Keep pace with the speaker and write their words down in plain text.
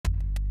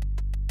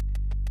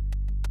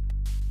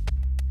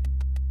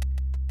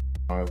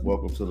All right,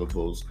 welcome to the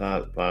Bulls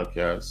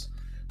Podcast,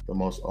 the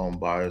most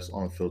unbiased,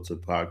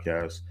 unfiltered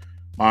podcast.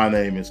 My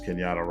name is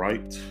Kenyatta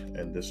Wright,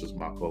 and this is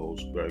my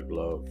co-host Greg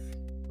Love.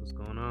 What's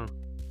going on?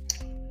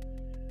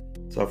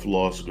 Tough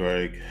loss,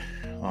 Greg.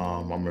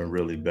 I'm in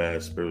really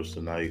bad spirits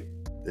tonight.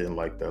 Didn't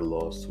like that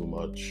loss too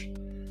much,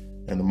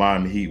 and the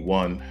Miami Heat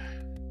won.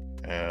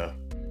 Uh,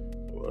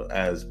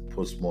 as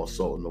puts more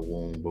salt in the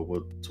wound, but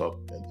we'll talk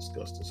and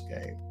discuss this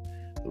game,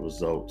 the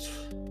results.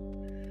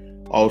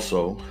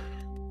 Also,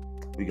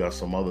 we got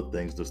some other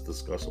things to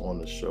discuss on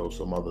the show,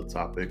 some other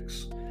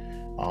topics.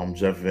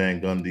 Jeff Van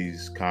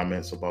Gundy's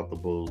comments about the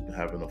Bulls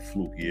having a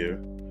fluke year.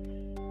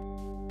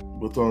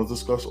 We're going to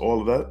discuss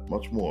all of that,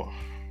 much more,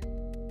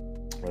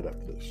 right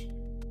after this.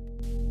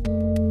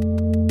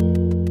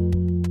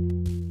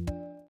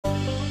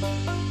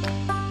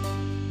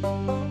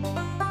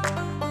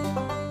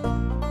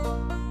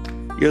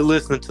 You're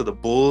listening to the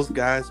Bulls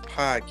Guys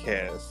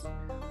Podcast,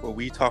 where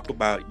we talk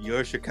about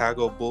your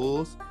Chicago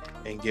Bulls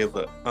and give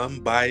an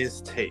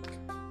unbiased take.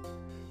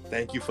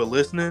 Thank you for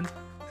listening,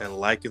 and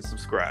like and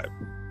subscribe.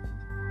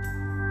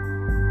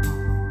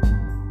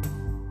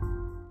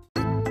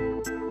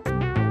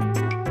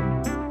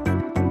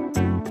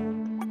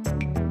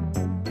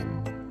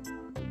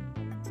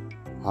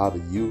 How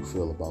do you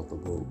feel about the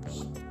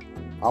Bulls?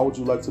 How would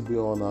you like to be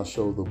on our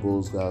show, the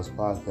Bulls Guys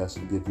Podcast,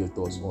 and give your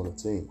thoughts on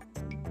the team?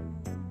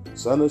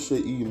 Send us your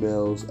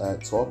emails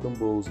at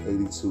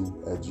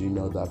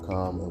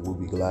talkingbulls82@gmail.com, and we'll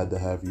be glad to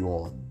have you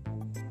on.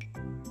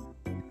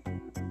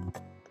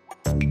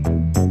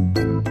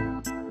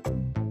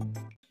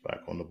 Back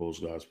on the Bulls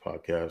Guys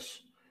Podcast.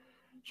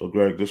 So,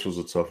 Greg, this was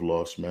a tough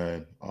loss,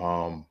 man.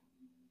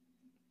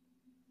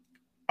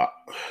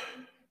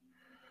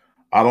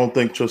 I don't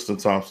think Tristan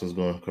Thompson's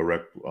going to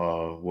correct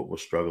what we're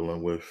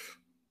struggling with.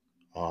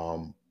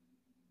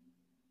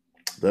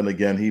 Then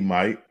again, he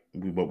might.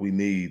 But we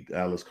need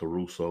Alex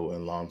Caruso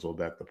and Lonzo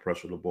back to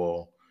pressure the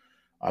ball.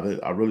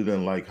 I really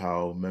didn't like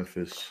how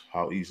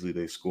easily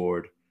they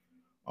scored.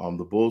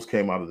 The Bulls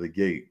came out of the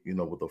gate,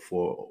 with a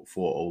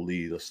 4-0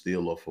 lead, a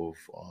steal off of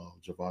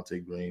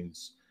Javonte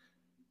Green's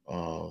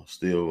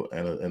steal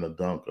and a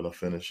dunk and a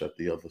finish at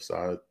the other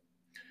side.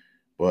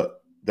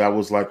 But that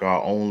was like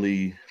our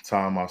only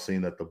time I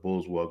seen that the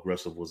Bulls were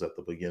aggressive was at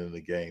the beginning of the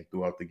game.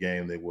 Throughout the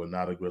game, they were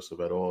not aggressive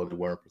at all. They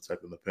weren't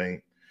protecting the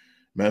paint.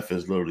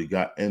 Memphis literally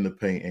got in the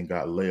paint and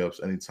got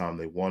layups anytime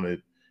they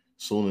wanted.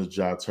 As soon as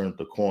Ja turned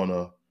the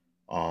corner,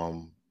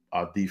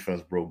 our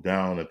defense broke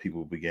down and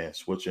people began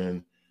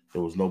switching.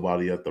 There was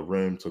nobody at the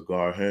rim to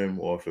guard him,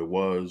 or if it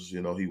was,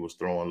 he was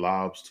throwing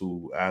lobs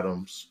to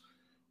Adams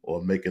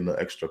or making the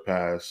extra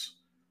pass.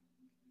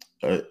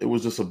 It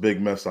was just a big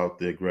mess out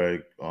there,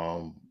 Greg.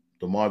 DeMar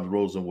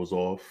DeRozan was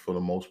off for the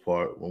most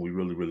part when we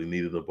really, really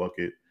needed a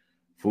bucket.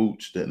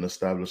 Vooch didn't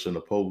establish in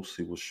the post.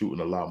 He was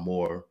shooting a lot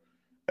more.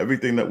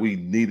 Everything that we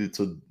needed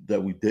that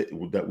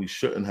we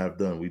shouldn't have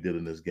done, we did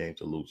in this game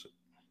to lose it.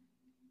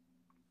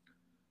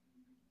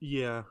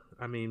 Yeah,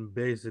 I mean,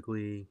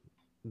 basically,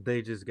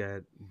 they just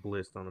got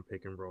blitzed on a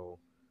pick and roll,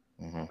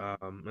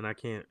 and I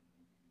can't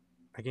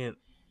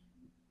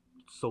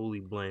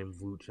solely blame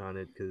Vooch on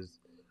it because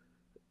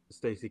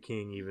Stacey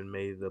King even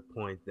made the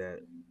point that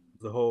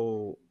the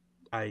whole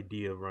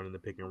idea of running the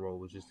pick and roll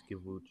was just to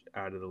get Vooch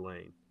out of the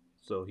lane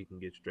so he can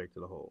get straight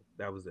to the hole.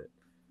 That was it.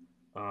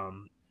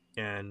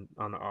 And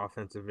on the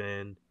offensive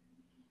end,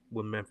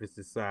 with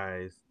Memphis'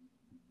 size,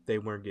 they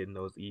weren't getting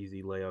those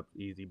easy layups,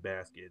 easy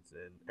baskets,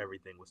 and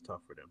everything was tough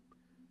for them.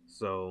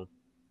 So,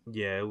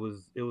 yeah, it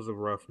was a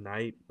rough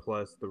night.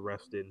 Plus, the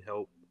refs didn't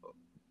help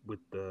with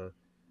the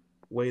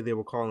way they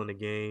were calling the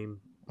game,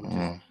 which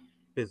is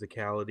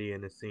physicality,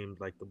 and it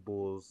seemed like the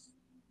Bulls.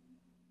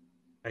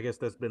 I guess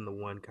that's been the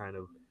one kind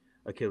of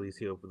Achilles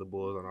heel for the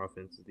Bulls on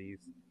offense.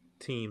 These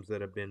teams that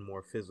have been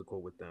more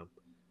physical with them.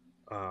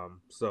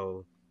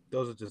 So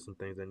those are just some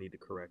things I need to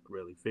correct,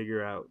 really.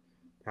 Figure out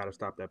how to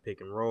stop that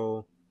pick and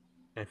roll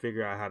and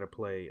figure out how to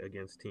play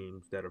against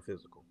teams that are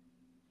physical.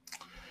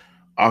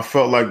 I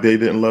felt like they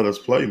didn't let us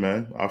play,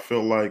 man. I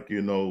feel like,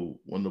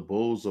 when the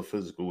Bulls are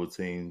physical with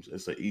teams,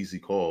 it's an easy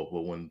call.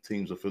 But when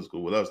teams are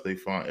physical with us, they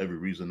find every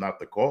reason not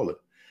to call it.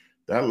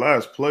 That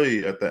last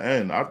play at the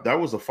end, that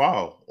was a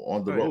foul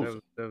on DeRozan.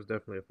 That was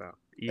definitely a foul,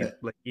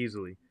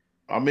 easily.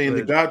 I mean,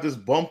 the guy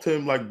just bumped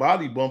him, like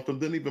body bumped him,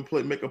 didn't even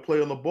make a play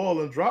on the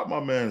ball and drop my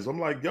mans. I'm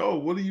like, yo,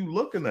 what are you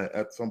looking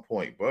at some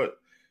point? But,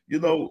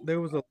 there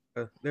was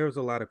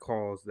a lot of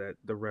calls that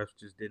the refs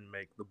just didn't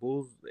make. The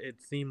Bulls,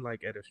 it seemed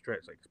like at a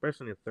stretch, like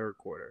especially in the third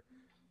quarter,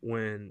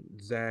 when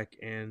Zach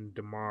and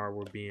DeMar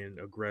were being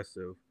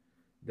aggressive,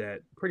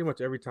 that pretty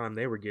much every time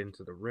they were getting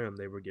to the rim,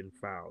 they were getting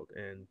fouled.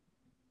 And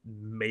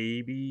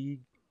maybe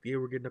they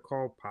were getting a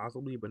call,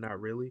 possibly, but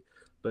not really.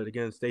 But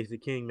again, Stacey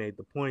King made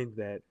the point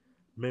that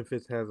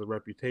Memphis has a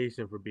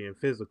reputation for being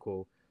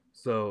physical,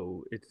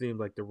 so it seemed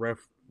like the ref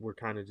were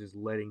kind of just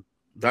letting.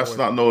 That's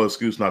not no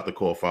excuse not to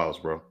call fouls,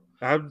 bro.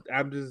 I'm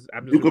just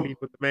repeating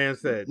what the man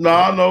said. No,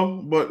 I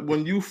know, but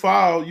when you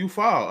foul, you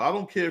foul. I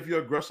don't care if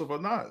you're aggressive or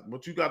not,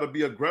 but you got to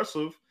be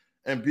aggressive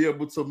and be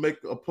able to make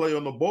a play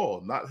on the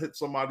ball, not hit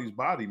somebody's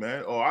body,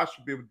 man. Or I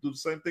should be able to do the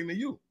same thing to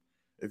you.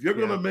 If you're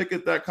Yeah, gonna make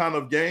it that kind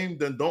of game,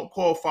 then don't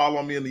call foul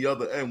on me in the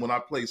other end when I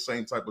play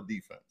same type of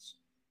defense.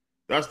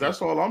 yeah,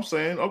 That's all I'm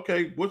saying.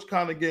 Okay, which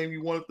kind of game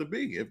you want it to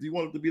be? If you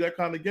want it to be that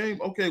kind of game,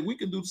 okay, we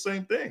can do the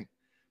same thing.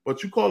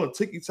 But you calling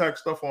ticky tack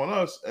stuff on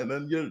us, and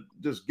then you're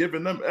just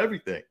giving them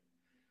everything.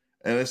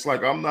 And it's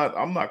like I'm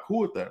not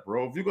cool with that,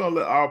 bro. If you're gonna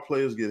let our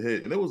players get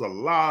hit, and there was a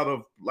lot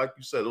of, like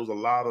you said, there was a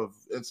lot of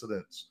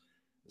incidents.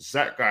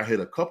 Zach got hit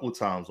a couple of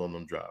times on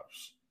them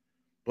drives.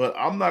 But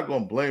I'm not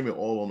gonna blame it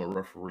all on the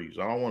referees.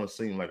 I don't want to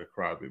seem like a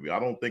crybaby. I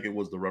don't think it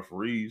was the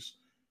referees.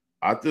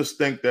 I just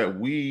think that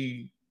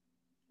we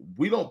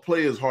don't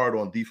play as hard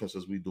on defense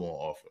as we do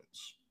on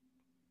offense.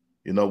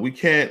 You know, we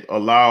can't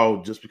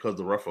allow just because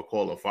the ref are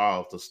calling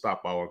fouls to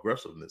stop our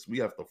aggressiveness. We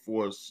have to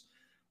force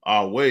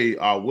our way,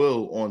 our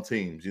will on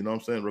teams. You know what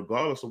I'm saying?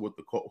 Regardless of what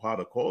how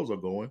the calls are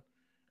going.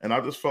 And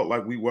I just felt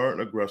like we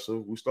weren't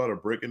aggressive. We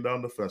started breaking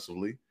down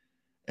defensively,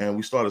 and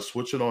we started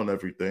switching on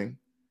everything.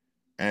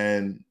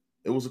 And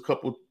it was a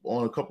couple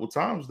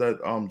times that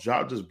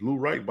Ja just blew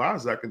right by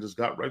Zach and just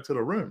got right to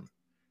the rim.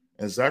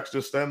 And Zach's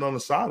just standing on the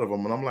side of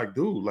him. And I'm like,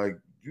 dude, like,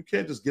 you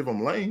can't just give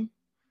him lane.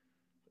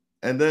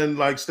 And then,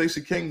 like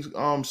Stacey King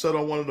said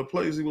on one of the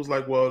plays, he was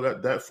like, well,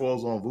 that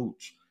falls on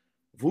Vooch.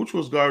 Vooch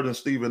was guarding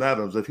Steven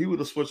Adams. If he would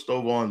have switched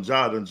over on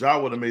Ja, then Ja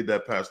would have made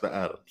that pass to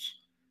Adams.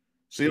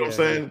 See what I'm yeah.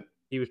 saying?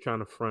 He was trying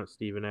to front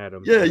Steven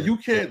Adams, Yeah, and then you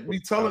can't be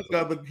telling outside.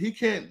 guy that he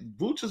can't.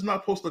 Vooch is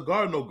not supposed to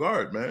guard no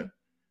guard, man.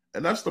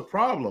 And that's the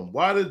problem.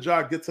 Why did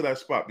Ja get to that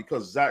spot?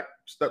 Because Zach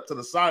stepped to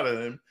the side of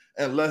him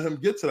and let him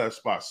get to that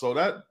spot. So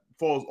that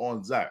falls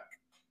on Zach.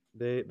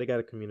 They got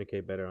to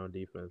communicate better on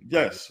defense, but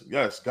Yes,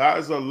 yes.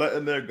 Guys are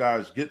letting their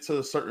guys get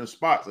to certain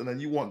spots, and then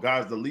you want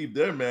guys to leave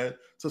their man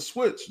to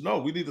switch. No,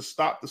 we need to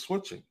stop the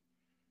switching.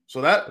 So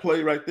that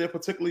play right there,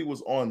 particularly,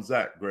 was on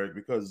Zach, Greg,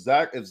 because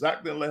if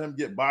Zach didn't let him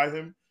get by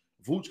him,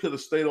 Vooch could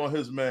have stayed on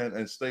his man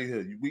and stay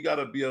here. We got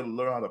to be able to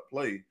learn how to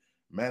play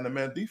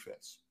man-to-man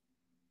defense.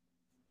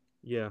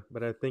 yeah,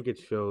 but I think it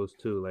shows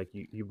too. Like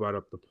you brought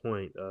up the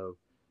point of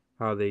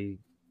how they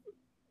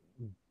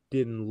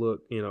didn't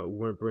look,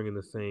 weren't bringing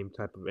the same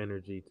type of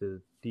energy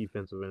to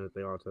defensive end that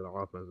they are to the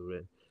offensive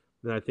end.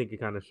 And I think it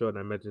kind of showed. And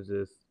I mentioned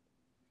this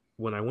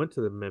when I went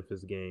to the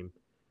Memphis game,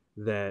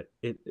 that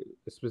it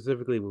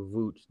specifically with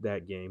Vooch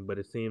that game, but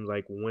it seemed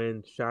like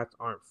when shots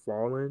aren't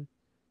falling,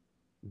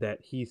 that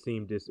he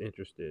seemed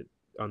disinterested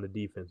on the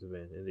defensive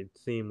end, and it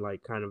seemed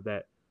like kind of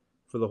that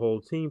for the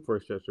whole team for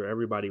a stretch where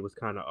everybody was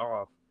kind of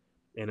off,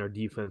 and our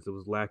defense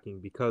was lacking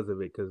because of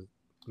it, because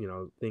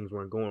things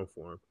weren't going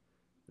for him.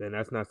 Then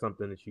that's not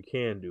something that you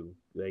can do.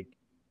 Like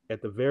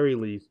at the very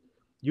least,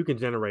 you can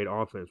generate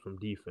offense from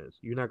defense.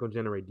 You're not going to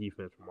generate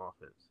defense from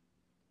offense.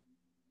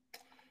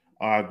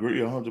 I agree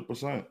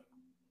 100%.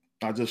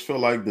 I just feel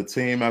like the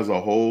team as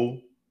a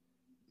whole,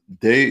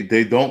 they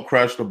don't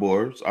crash the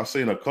boards. I've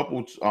seen a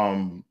couple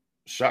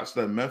shots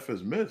that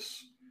Memphis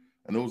missed,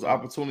 and it was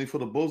opportunity for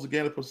the Bulls to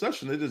gain a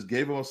possession. They just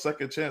gave them a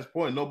second chance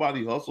point.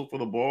 Nobody hustled for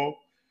the ball.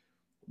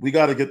 We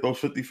got to get those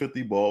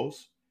 50-50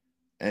 balls.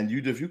 And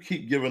if you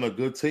keep giving a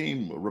good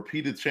team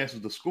repeated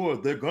chances to score,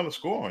 they're gonna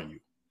score on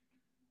you.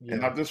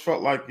 And Yeah, I just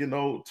felt like,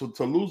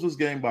 to lose this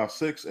game by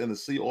 6 and to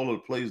see all of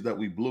the plays that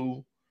we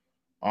blew,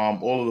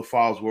 all of the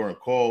fouls weren't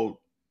called.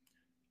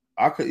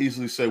 I could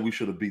easily say we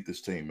should have beat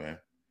this team, man.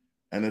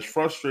 And it's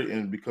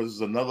frustrating because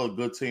it's another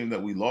good team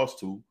that we lost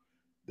to.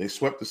 They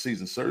swept the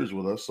season series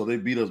with us, so they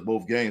beat us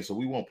both games. So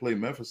we won't play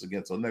Memphis again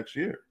until next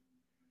year.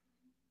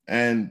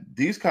 And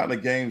these kind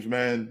of games,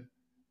 man,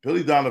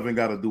 Billy Donovan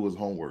got to do his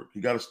homework. He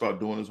got to start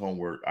doing his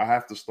homework. I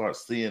have to start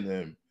seeing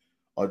him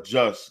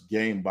adjust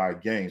game by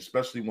game,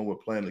 especially when we're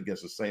playing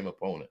against the same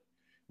opponent.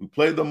 We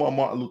played them on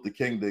Martin Luther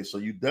King Day, so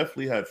you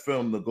definitely had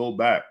film to go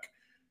back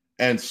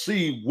and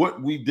see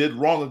what we did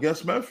wrong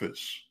against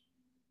Memphis.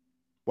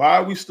 Why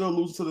are we still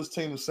losing to this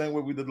team the same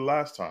way we did the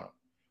last time?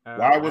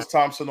 Why I, was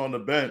Thompson on the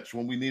bench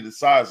when we needed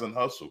size and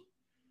hustle?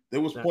 There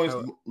was I, points,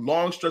 I,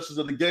 long stretches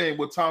of the game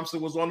where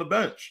Thompson was on the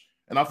bench,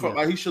 and I felt yeah,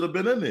 like he should have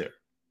been in there.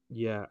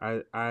 yeah.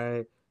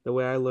 The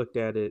way I looked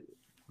at it,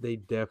 they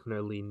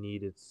definitely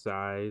needed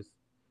size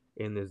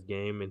in this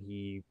game, and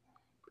he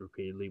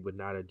repeatedly would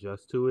not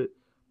adjust to it.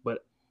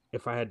 But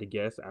if I had to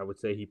guess, I would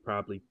say he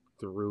probably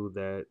threw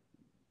that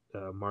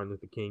Martin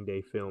Luther King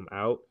Day film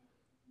out,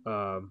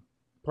 um,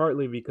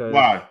 partly because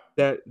Why?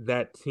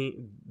 that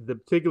team, the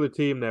particular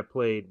team that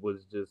played,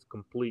 was just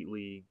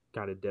completely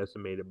kind of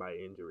decimated by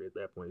injury at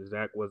that point.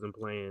 Zach wasn't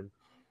playing.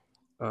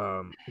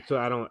 So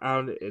I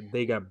don't.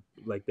 They got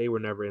like they were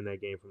never in that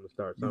game from the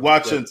start. So You I'm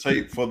watching guessing.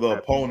 tape for the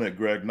opponent,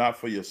 Greg, not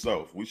for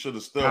yourself. We should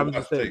have still I'm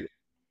just watched saying. tape.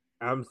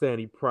 I'm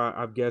saying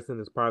I'm guessing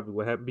it's probably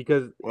what happened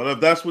because Well, if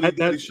that's what he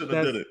did, he that's should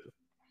have did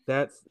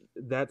that's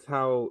it. that's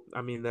how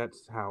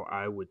that's how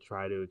I would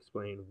try to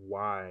explain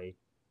why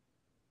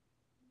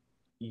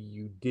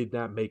you did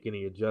not make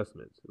any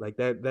adjustments. Like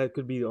that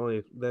could be the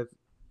only that's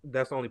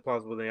the only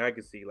plausible thing I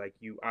could see. Like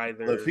you If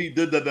either he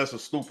did that, that's a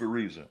stupid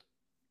reason.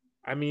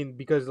 I mean,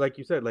 because like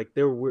you said, like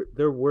there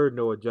were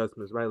no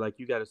adjustments, right? Like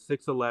you got a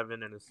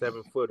 6'11" and a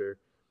 7 footer,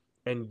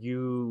 and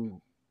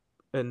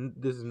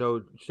this is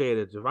no shade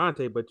at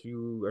Javante, but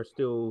you are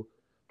still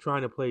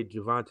trying to play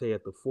Javante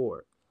at the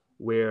four,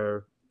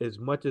 where as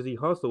much as he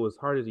hustles, as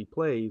hard as he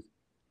plays,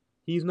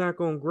 he's not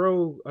going to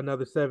grow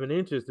another 7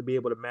 inches to be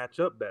able to match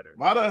up better.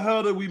 Why the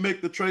hell did we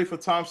make the trade for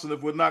Thompson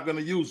if we're not going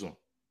to use him?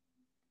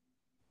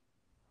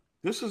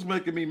 This is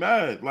making me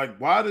mad. Like,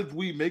 why did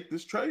we make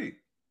this trade?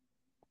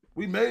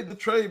 We made the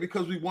trade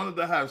because we wanted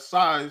to have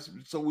size,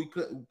 so we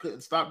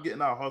couldn't stop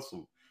getting our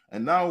hustle.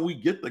 And now we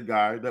get the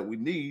guy that we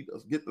need,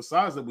 get the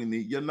size that we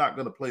need. You're not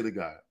going to play the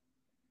guy.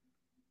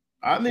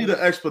 I need an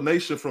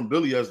explanation from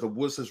Billy as to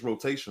what's his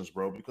rotations,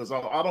 bro, because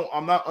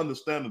I'm not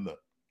understanding them.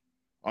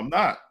 I'm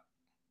not.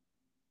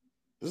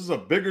 This is a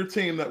bigger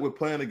team that we're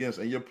playing against,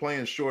 and you're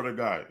playing shorter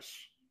guys.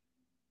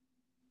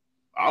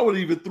 I would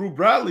even threw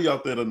Bradley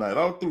out there tonight.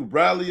 I threw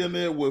Bradley in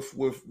there with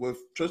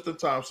Tristan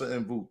Thompson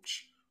and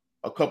Vooch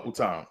a couple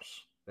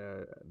times.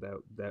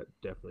 That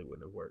definitely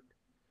wouldn't have worked.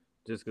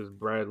 Just because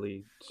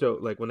Bradley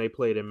showed, like when they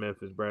played in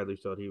Memphis, Bradley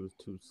showed he was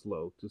too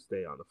slow to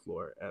stay on the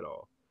floor at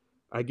all.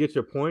 I get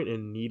your point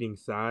in needing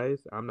size.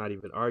 I'm not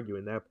even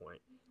arguing that point.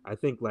 I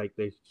think like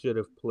they should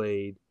have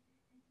played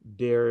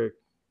Derek,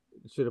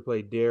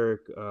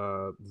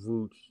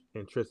 Vooch,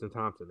 and Tristan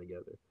Thompson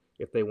together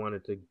if they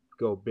wanted to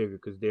go bigger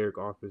because Derek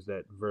offers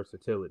that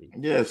versatility.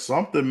 Yeah,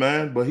 something,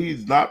 man. But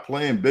he's not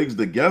playing bigs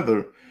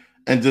together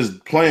and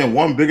just playing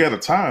one big at a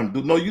time.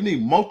 No, you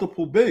need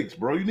multiple bigs,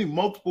 bro. You need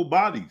multiple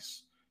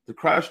bodies to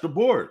crash the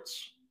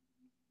boards.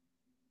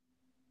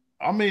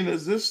 I mean,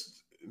 is this?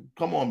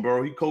 Come on,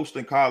 bro. He coached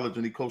in college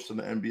and he coached in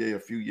the NBA a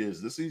few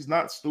years. He's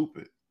not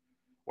stupid.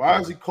 Why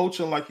is he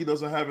coaching like he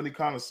doesn't have any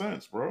kind of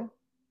sense, bro?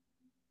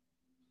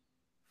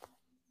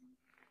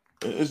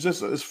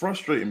 It's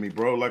frustrating me,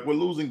 bro. Like we're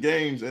losing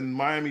games and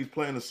Miami's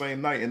playing the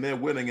same night and they're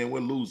winning and we're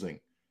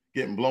losing,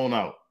 getting blown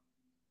out.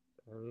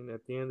 I mean,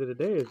 at the end of the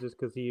day, it's just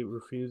because he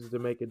refuses to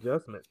make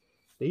adjustments.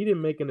 He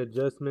didn't make an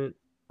adjustment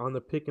on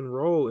the pick and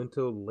roll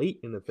until late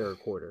in the third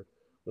quarter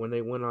when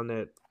they went on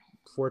that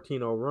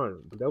 14-0 run.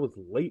 That was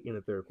late in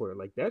the third quarter.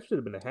 Like that should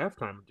have been a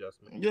halftime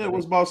adjustment. Yeah, it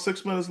was about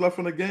 6 minutes left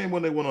in the game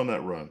when they went on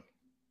that run.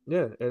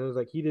 Yeah, and it was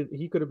like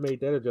he could have made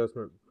that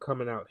adjustment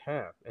coming out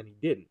half, and he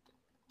didn't.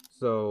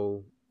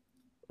 So,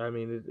 I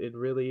mean, it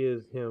really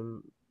is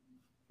him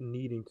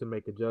needing to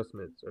make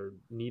adjustments or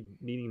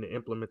needing to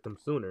implement them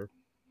sooner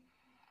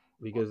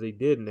because they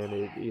didn't, and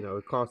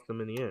it cost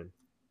them in the end.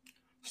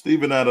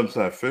 Steven Adams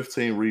had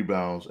 15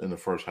 rebounds in the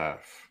first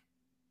half.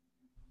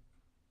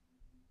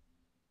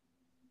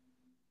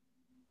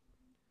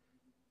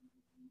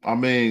 I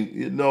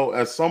mean,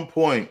 at some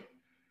point,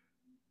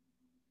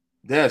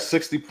 they had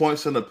 60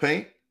 points in the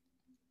paint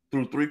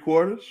through three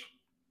quarters.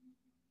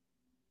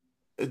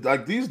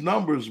 Like these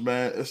numbers,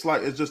 man, it's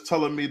just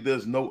telling me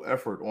there's no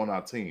effort on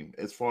our team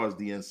as far as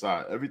the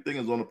inside. Everything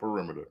is on the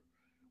perimeter.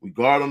 We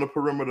guard on the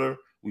perimeter.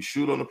 We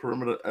shoot on the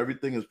perimeter.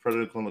 Everything is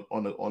predated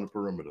on the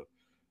perimeter.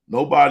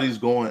 Nobody's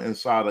going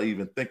inside or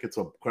even thinking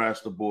to crash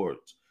the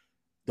boards.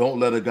 Don't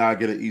let a guy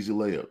get an easy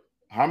layup.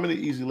 How many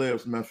easy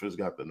layups Memphis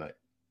got tonight?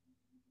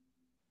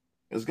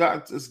 It's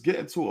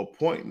getting to a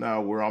point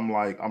now where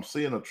I'm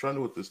seeing a trend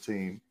with this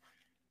team.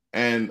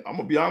 And I'm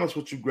gonna be honest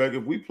with you, Greg.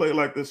 If we play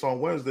like this on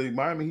Wednesday,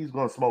 Miami, he's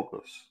gonna smoke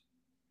us.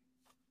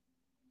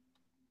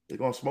 They're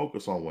gonna smoke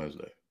us on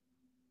Wednesday.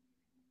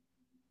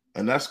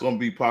 And that's gonna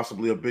be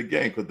possibly a big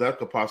game because that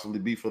could possibly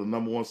be for the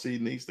number 1 seed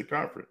in the Eastern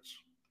Conference.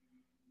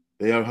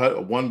 They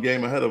have one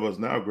game ahead of us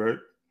now, Greg.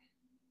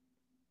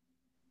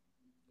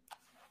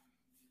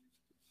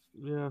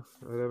 Yeah,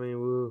 I mean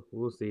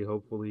we'll see.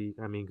 Hopefully,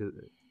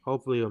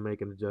 hopefully he'll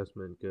make an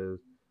adjustment because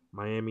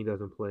Miami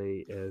doesn't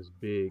play as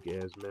big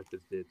as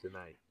Memphis did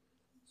tonight.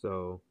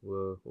 So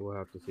we'll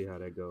have to see how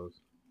that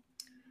goes.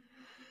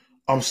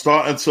 I'm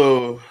starting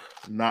to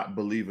not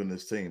believe in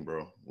this team,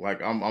 bro.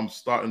 Like I'm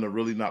starting to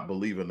really not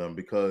believe in them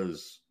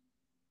because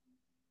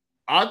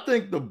I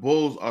think the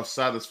Bulls are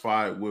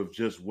satisfied with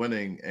just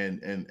winning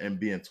and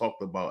being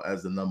talked about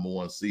as the number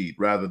 1 seed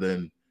rather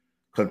than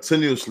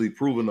continuously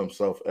proving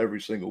themselves every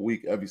single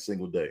week, every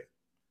single day.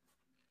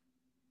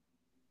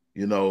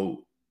 You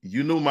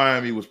knew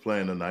Miami was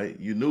playing tonight.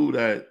 You knew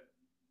that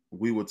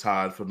we were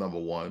tied for number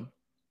 1.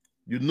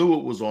 You knew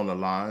it was on the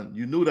line.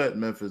 You knew that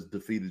Memphis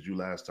defeated you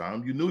last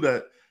time. You knew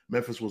that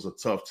Memphis was a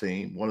tough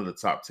team, one of the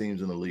top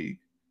teams in the league.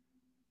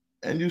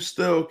 And you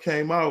still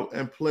came out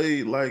and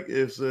played like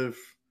as if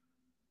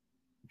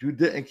you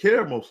didn't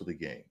care most of the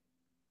game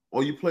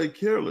or you played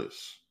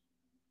careless.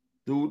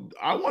 Dude,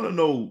 I want to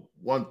know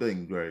one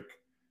thing, Greg,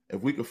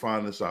 if we could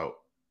find this out.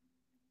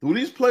 Do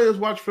these players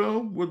watch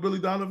film with Billy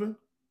Donovan?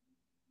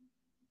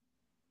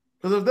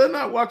 Because if they're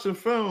not watching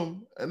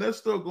film and they're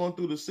still going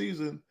through the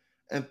season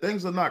and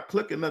things are not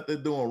clicking that they're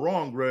doing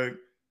wrong, Greg,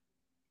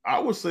 I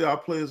would say our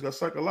players got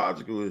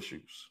psychological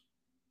issues.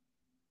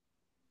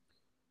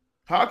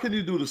 How can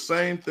you do the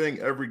same thing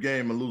every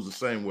game and lose the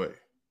same way?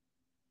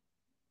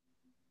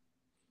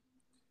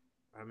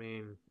 I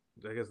mean,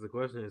 I guess the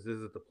question is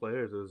it the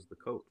players or is it the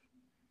coach?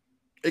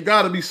 It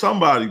got to be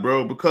somebody,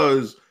 bro,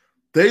 because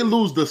they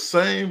lose the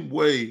same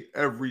way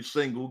every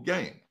single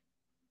game.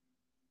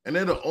 And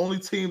they're the only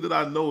team that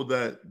I know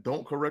that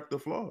don't correct the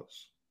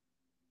flaws.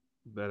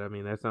 But I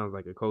mean, that sounds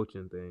like a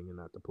coaching thing and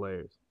not the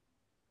players.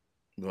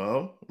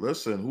 Well,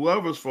 listen,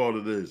 whoever's fault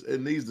it is,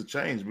 it needs to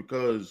change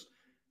because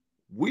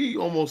we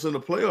almost in the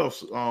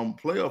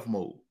playoff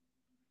mode.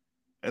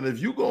 And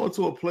if you go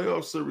into a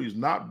playoff series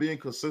not being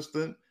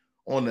consistent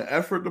on the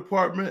effort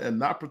department and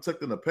not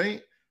protecting the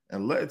paint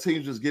and letting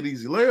teams just get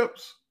easy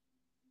layups,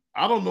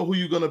 I don't know who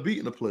you're going to beat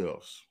in the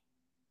playoffs.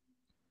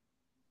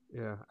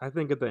 Yeah, I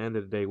think at the end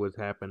of the day, what's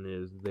happened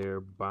is they're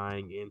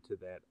buying into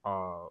that.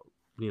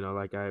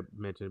 Like I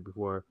mentioned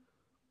before,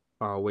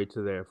 wait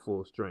till they're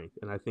full strength,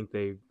 and I think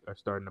they are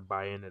starting to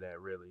buy into that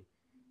really.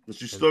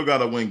 But you And still got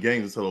to win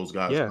games until those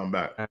guys yeah, come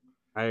back.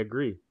 I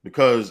agree.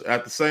 Because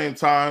at the same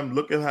time,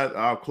 looking at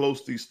how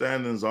close these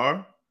standings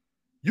are,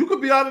 you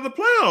could be out of the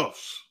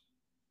playoffs.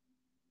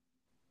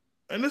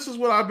 And this is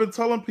what I've been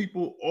telling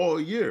people all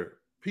year.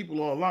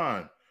 People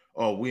online,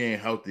 oh, we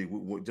ain't healthy.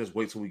 We just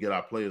wait till we get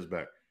our players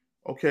back.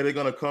 Okay, they're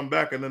going to come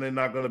back and then they're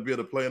not going to be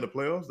able to play in the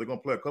playoffs. They're going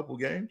to play a couple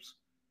games.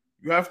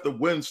 You have to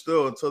win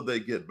still until they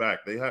get back.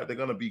 They're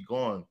going to be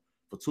gone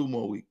for 2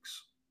 more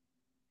weeks.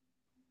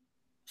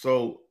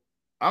 So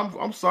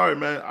I'm sorry,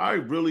 man.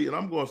 And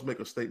I'm going to make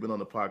a statement on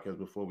the podcast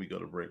before we go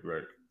to break,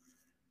 Greg.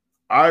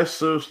 I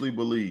seriously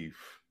believe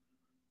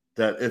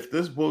that if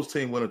this Bulls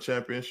team win a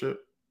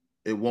championship,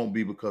 it won't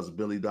be because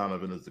Billy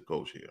Donovan is the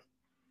coach here.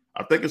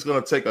 I think it's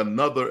going to take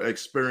another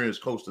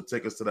experienced coach to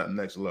take us to that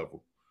next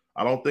level.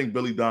 I don't think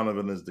Billy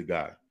Donovan is the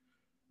guy.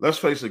 Let's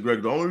face it,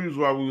 Greg, the only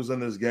reason why we was in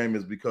this game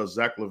is because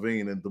Zach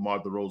LaVine and DeMar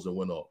DeRozan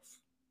went off.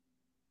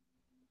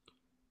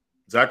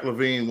 Zach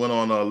LaVine went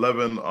on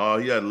 11.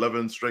 He had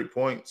 11 straight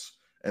points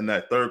in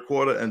that third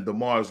quarter, and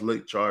DeMar's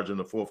late charge in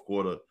the fourth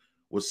quarter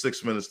with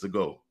 6 minutes to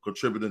go,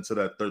 contributing to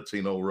that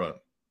 13-0 run.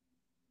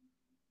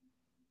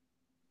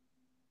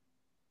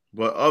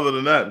 But other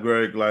than that,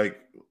 Greg, like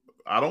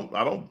I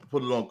don't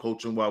put it on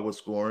coaching while we're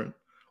scoring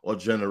or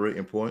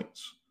generating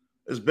points.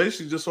 It's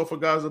basically just off of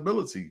guys'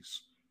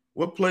 abilities.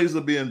 What plays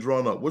are being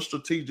drawn up? What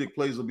strategic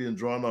plays are being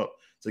drawn up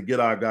to get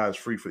our guys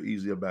free for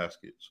easier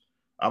baskets?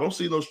 I don't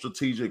see no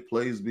strategic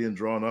plays being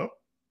drawn up.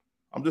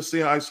 I'm just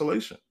seeing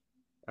isolation.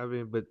 I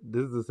mean, but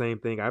this is the same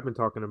thing I've been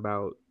talking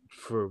about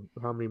for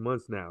how many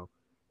months now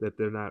that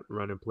they're not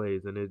running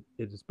plays, and it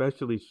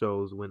especially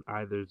shows when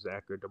either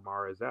Zach or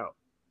DeMar is out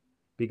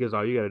because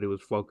all you got to do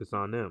is focus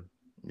on them,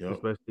 Yep.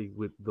 especially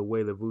with the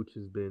way the Vooch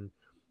has been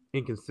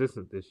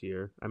inconsistent this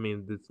year. I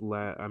mean,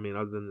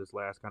 other than this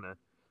last kind of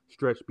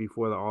stretch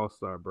before the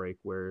All-Star break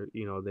where,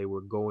 they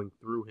were going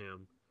through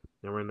him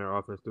and running their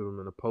offense through him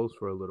in the post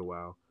for a little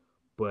while.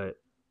 But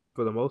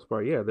for the most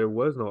part, yeah, there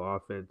was no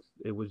offense.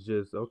 It was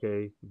just,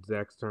 okay,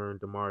 Zach's turn,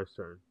 DeMar's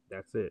turn.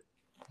 That's it.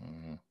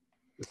 Mm-hmm.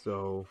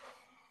 So,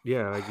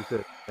 yeah, like you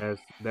said,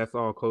 that's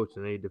all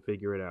coaching. They need to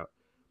figure it out.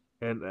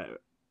 And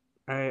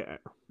I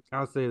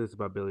I'll say this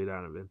about Billy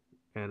Donovan,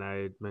 and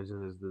I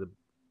mentioned this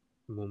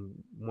on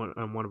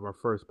one of our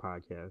first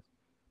podcasts.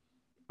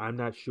 I'm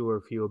not sure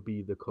if he'll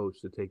be the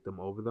coach to take them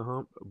over the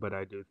hump, but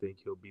I do think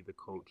he'll be the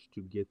coach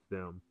to get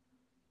them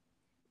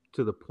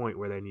to the point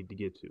where they need to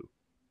get to.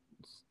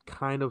 It's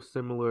kind of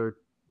similar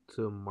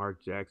to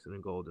Mark Jackson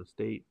in Golden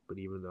State, but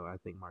even though I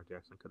think Mark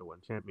Jackson could have won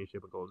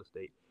championship in Golden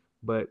State,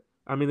 but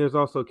I mean, there's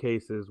also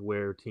cases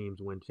where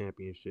teams win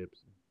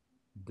championships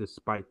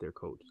despite their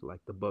coach, like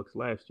the Bucks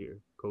last year.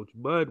 Coach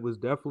Bud was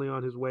definitely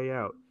on his way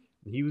out.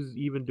 He was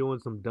even doing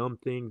some dumb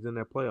things in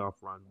that playoff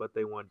run, but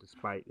they won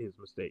despite his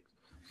mistakes.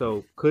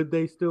 So could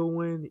they still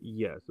win?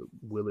 Yes.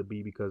 Will it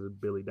be because of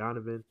Billy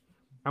Donovan?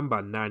 I'm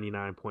about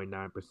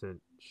 99.9%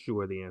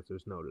 sure the answer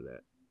is no to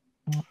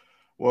that.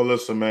 Well,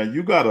 listen, man,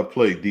 you got to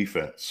play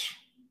defense.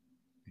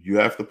 You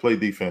have to play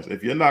defense.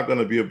 If you're not going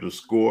to be able to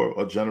score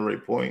or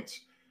generate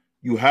points,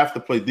 you have to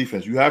play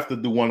defense. You have to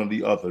do one or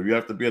the other. You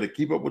have to be able to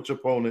keep up with your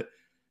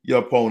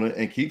opponent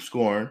and keep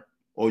scoring,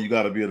 or you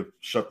got to be able to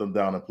shut them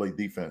down and play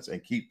defense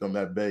and keep them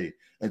at bay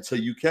until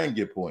you can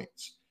get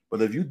points.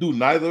 But if you do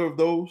neither of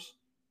those,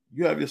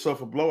 you have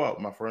yourself a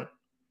blowout, my friend.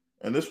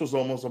 And this was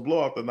almost a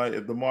blowout tonight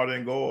if DeMar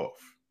didn't go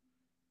off.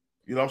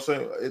 You know what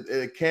I'm saying?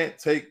 It can't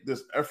take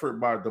this effort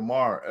by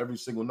DeMar every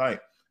single night.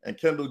 And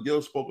Kendall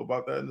Gill spoke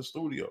about that in the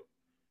studio.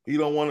 He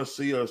don't want to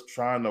see us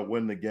trying to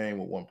win the game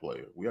with one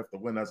player. We have to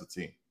win as a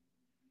team.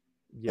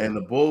 Yeah. And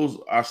the Bulls,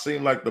 I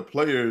seem like other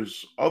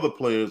players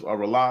are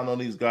relying on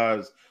these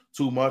guys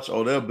too much.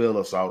 Oh, they'll bail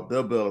us out.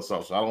 They'll bail us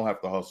out, so I don't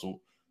have to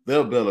hustle.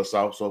 They'll bail us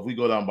out. So if we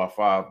go down by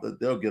 5,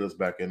 they'll get us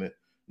back in it.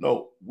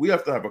 No, we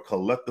have to have a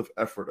collective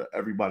effort of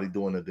everybody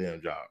doing a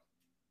damn job.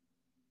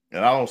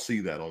 And I don't see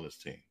that on this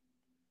team.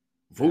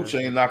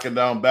 Vooch ain't knocking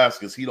down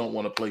baskets. He don't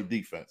want to play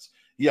defense.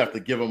 You have to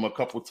give him a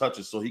couple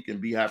touches so he can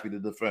be happy to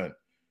defend.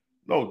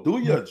 No, do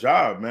your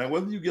job, man.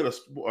 Whether you get a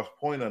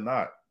point or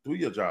not, do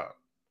your job.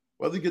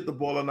 Whether you get the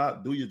ball or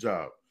not, do your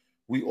job.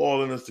 We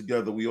all in this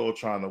together. We all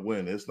trying to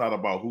win. It's not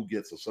about who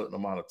gets a certain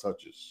amount of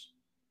touches.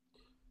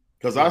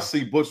 Because I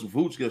see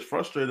Vooch gets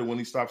frustrated when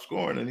he stops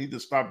scoring and he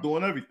just stopped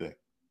doing everything.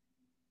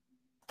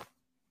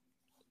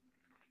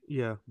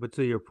 Yeah, but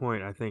to your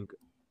point, I think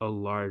a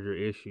larger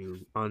issue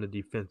on the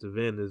defensive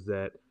end is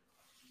that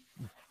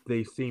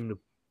they seem to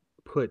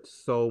put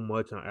so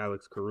much on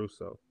Alex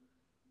Caruso.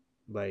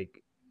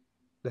 Like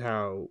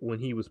how when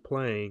he was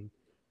playing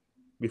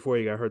before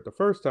he got hurt the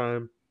first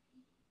time,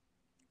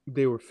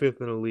 they were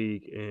fifth in the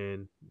league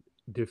in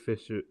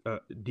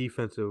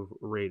defensive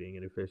rating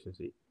and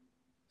efficiency.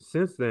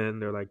 Since then,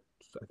 they're like,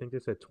 I think they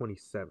said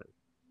 27.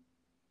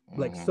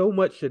 Like, Mm-hmm. so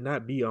much should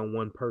not be on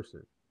one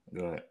person,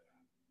 Right.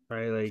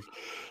 right? Like,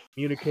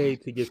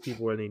 communicate to get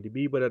people where they need to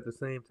be, but at the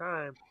same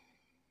time,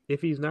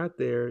 if he's not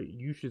there,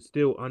 you should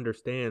still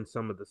understand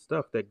some of the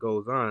stuff that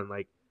goes on.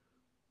 Like,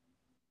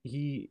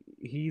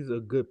 he's a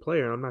good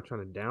player. I'm not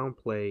trying to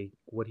downplay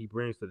what he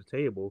brings to the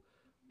table,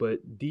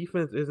 but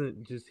defense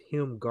isn't just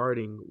him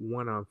guarding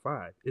 1 on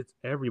 5. It's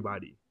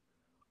everybody.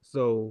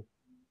 So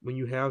when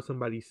you have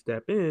somebody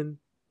step in,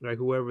 like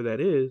whoever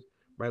that is,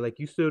 right, like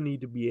you still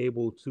need to be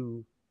able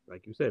to,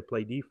 like you said,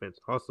 play defense,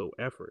 hustle,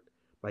 effort.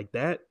 Like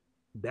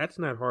that's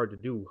not hard to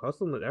do.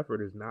 Hustle and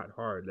effort is not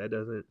hard. That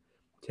doesn't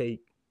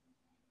take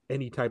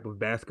any type of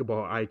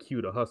basketball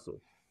IQ to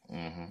hustle,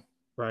 Mm-hmm.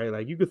 right?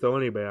 Like you could throw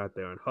anybody out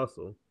there and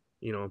hustle,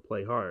 and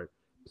play hard.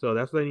 So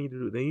that's what they need to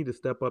do. They need to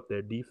step up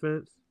their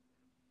defense,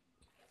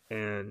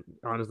 and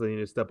honestly, they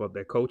need to step up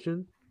their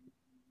coaching,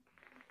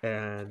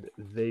 and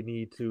they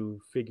need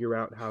to figure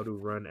out how to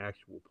run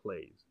actual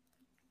plays.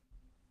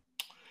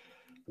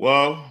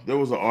 Well, there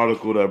was an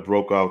article that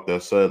broke out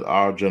that said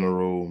our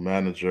general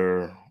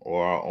manager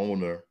or our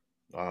owner,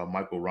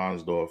 Michael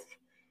Ronsdorf,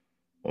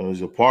 well,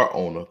 he's a part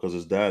owner because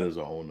his dad is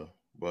an owner.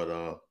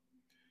 But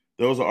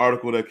there was an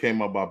article that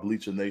came out by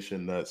Bleacher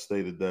Nation that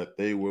stated that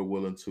they were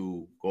willing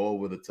to go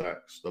over the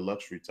tax, the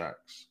luxury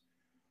tax.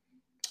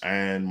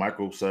 And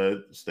Michael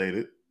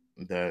stated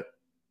that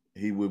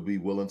he would be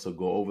willing to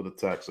go over the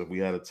tax if we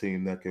had a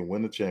team that can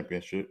win the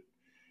championship.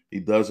 He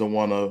doesn't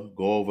want to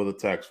go over the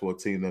tax for a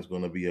team that's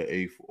going to be an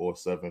eighth or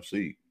seventh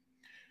seed.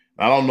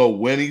 I don't know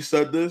when he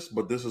said this,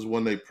 but this is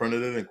when they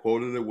printed it and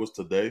quoted it was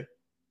today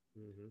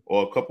Mm-hmm.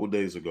 or a couple of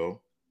days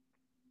ago.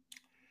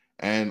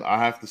 And I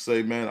have to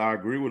say, man, I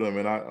agree with him.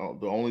 And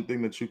the only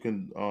thing that you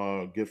can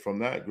get from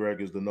that, Greg,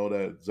 is to know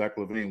that Zach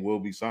LaVine will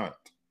be signed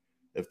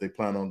if they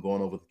plan on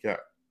going over the cap.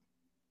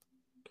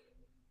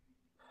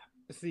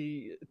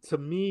 See, to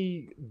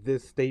me,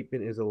 this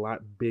statement is a lot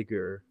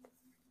bigger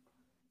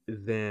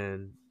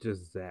than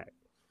just Zach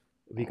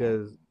Uh-huh.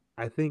 because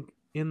I think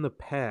in the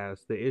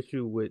past, the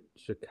issue with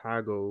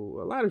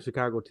Chicago, a lot of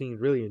Chicago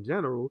teams, really in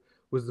general,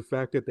 was the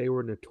fact that they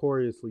were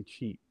notoriously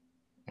cheap.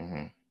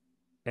 Uh-huh.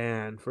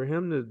 And for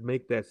him to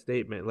make that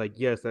statement, like,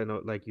 yes, I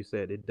know, like you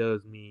said, it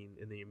does mean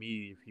in the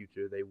immediate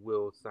future they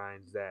will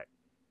sign Zach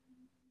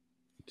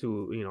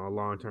to, a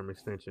long term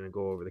extension and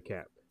go over the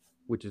cap,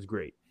 which is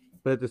great.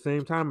 But at the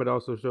same time, it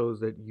also shows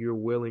that you're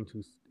willing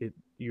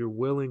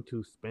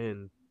to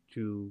spend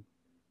to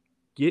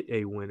get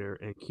a winner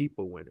and keep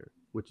a winner,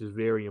 which is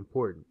very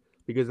important.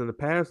 Because in the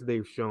past,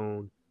 they've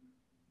shown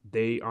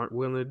they aren't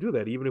willing to do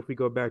that. Even if we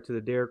go back to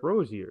the Derrick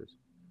Rose years,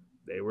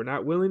 they were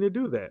not willing to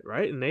do that,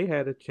 right? And they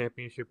had a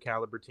championship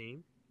caliber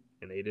team,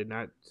 and they did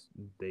not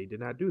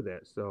do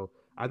that. So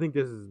I think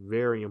this is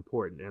very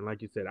important. And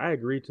like you said, I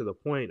agree to the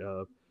point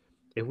of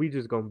if we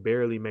just gonna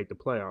barely make the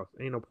playoffs,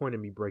 ain't no point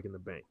in me breaking the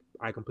bank.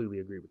 I completely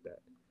agree with that.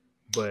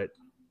 But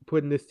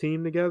putting this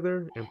team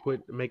together and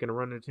making a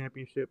run in the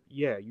championship,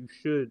 yeah, you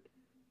should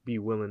be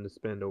willing to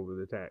spend over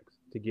the tax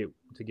to get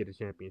a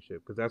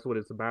championship because that's what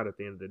it's about at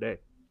the end of the day.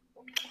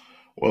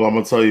 Well, I'm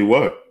gonna tell you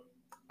what.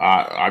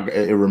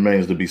 It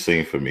remains to be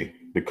seen for me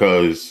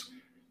because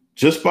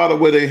just by the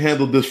way they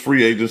handled this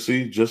free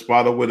agency, just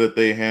by the way that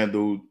they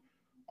handled,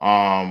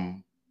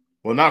 um,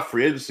 well, not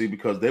free agency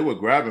because they were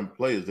grabbing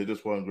players, they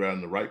just weren't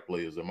grabbing the right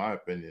players, in my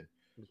opinion.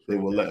 The They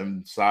trade were deadline.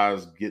 letting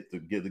size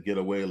get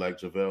away like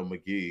JaVale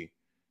McGee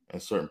and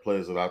certain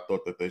players that I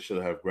thought that they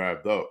should have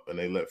grabbed up, and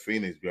they let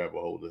Phoenix grab a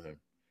hold of him.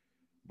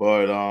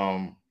 But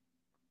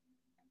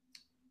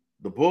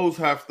the Bulls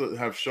have to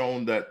have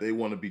shown that they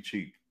want to be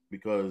cheap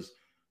because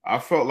I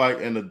felt like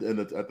at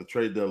the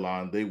trade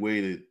deadline they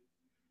waited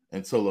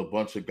until a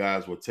bunch of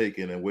guys were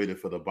taken and waited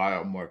for the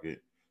buyout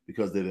market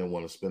because they didn't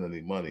want to spend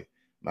any money.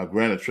 Now,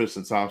 granted,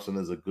 Tristan Thompson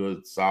is a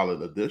good,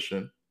 solid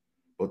addition,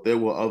 but there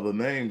were other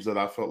names that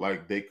I felt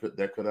like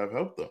that could have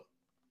helped them,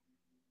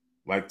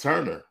 like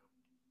Turner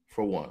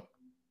for one,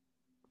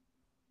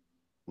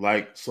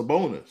 like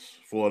Sabonis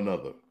for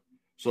another.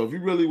 So if you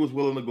really was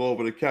willing to go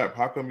over the cap,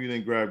 how come you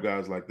didn't grab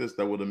guys like this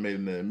that would have made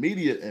an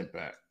immediate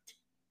impact?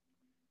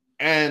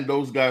 And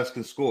those guys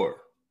can score.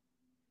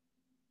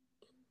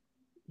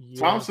 Yeah,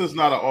 Thompson's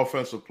not an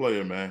offensive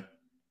player, man.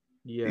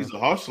 yeah, He's a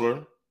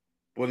hustler,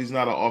 but he's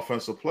not an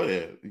offensive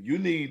player. You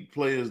need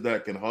players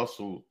that can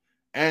hustle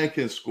and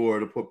can score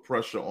to put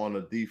pressure on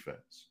the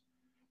defense.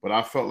 But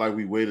I felt like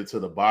we waited to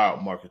the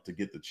buyout market to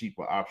get the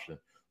cheaper option.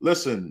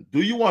 Listen,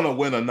 do you want to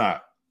win or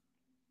not?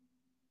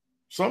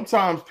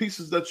 Sometimes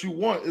pieces that you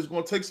want is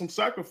going to take some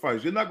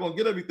sacrifice. You're not going to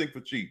get everything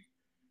for cheap.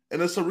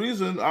 And it's a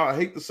reason, I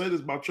hate to say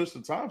this about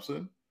Tristan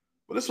Thompson,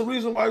 but it's a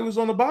reason why he was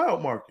on the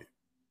buyout market.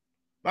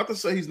 Not to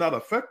say he's not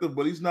effective,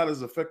 but he's not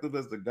as effective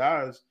as the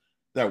guys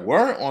that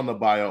weren't on the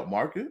buyout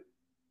market.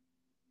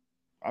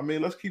 I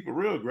mean, let's keep it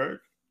real, Greg.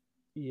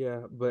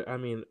 Yeah, but I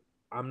mean,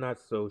 I'm not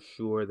so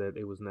sure that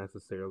it was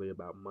necessarily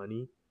about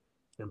money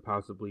and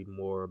possibly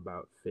more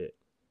about fit.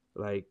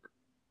 Like,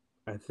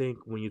 I think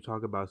when you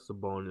talk about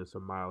Sabonis or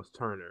Miles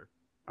Turner,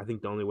 I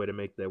think the only way to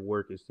make that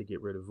work is to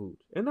get rid of Vooch.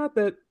 And not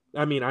that,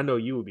 I mean, I know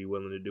you would be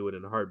willing to do it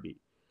in a heartbeat,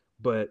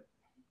 but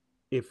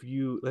if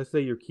you, let's say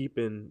you're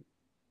keeping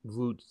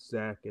Vooch,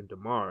 Zach, and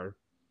DeMar,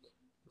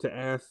 to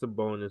ask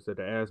Sabonis or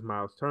to ask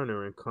Miles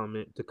Turner and come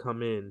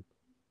in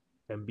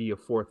and be a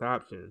fourth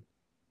option,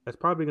 that's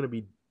probably going to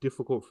be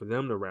difficult for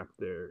them to wrap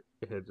their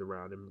heads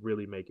around and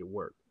really make it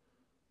work.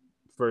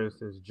 For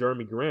instance,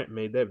 Jeremy Grant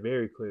made that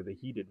very clear that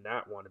he did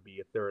not want to be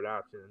a third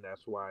option, and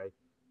that's why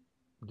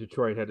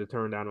Detroit had to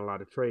turn down a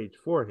lot of trades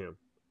for him.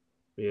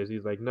 Because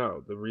he's like,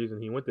 no, the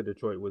reason he went to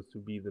Detroit was to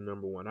be the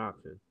number one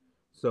option.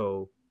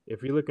 So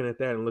if you're looking at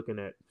that and looking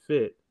at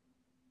fit,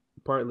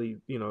 partly,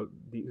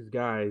 these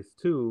guys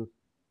too,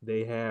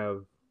 they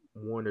have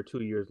 1 or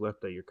 2 years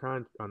left of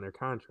on their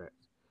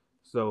contracts.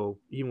 So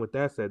even with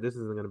that said, this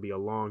isn't going to be a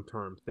long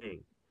term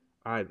thing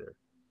either.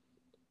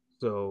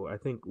 So I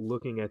think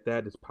looking at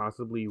that is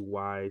possibly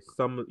why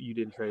some you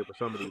didn't trade for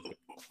some of these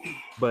guys.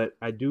 But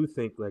I do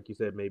think, like you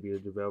said, maybe a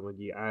development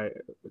guy,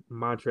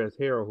 Montrezl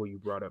Harrell, who you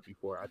brought up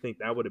before, I think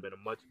that would have been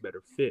a much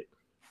better fit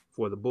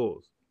for the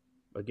Bulls.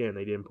 Again,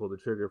 they didn't pull the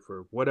trigger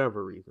for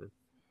whatever reason.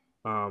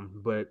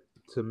 But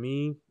to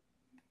me,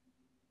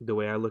 the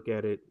way I look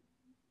at it,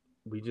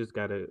 we just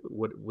gotta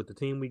what with the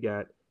team we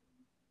got.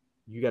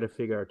 You got to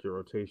figure out your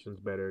rotations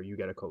better. You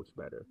got to coach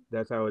better.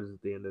 That's how it is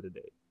at the end of the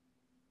day.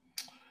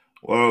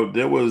 Well,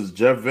 there was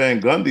Jeff Van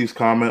Gundy's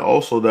comment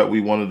also that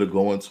we wanted to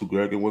go into,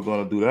 Greg, and we're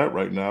going to do that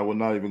right now. We're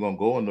not even going to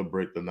go on the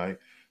break tonight.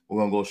 We're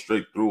going to go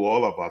straight through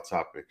all of our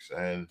topics.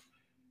 And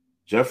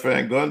Jeff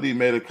Van Gundy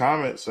made a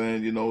comment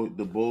saying,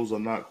 the Bulls are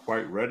not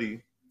quite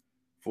ready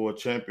for a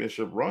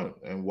championship run.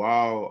 And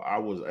while I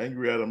was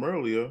angry at him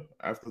earlier,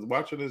 after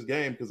watching this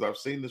game, because I've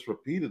seen this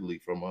repeatedly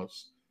from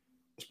us,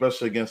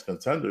 especially against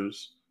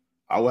contenders,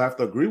 I will have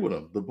to agree with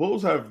him. The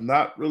Bulls have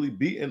not really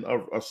beaten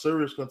a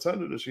serious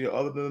contender this year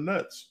other than the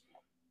Nets.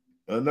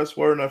 And that's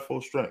wearing at full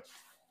strength.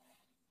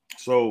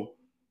 So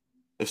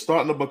it's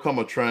starting to become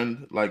a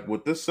trend. Like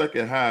with this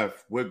second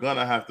half, we're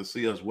gonna have to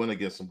see us win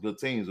against some good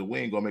teams, and we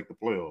ain't gonna make the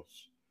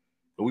playoffs.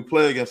 But we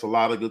play against a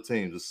lot of good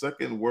teams. The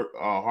second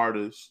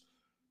hardest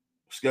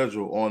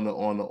schedule in the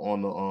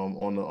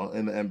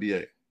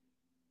NBA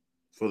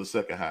for the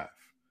second half.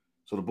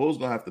 So the Bulls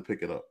gonna have to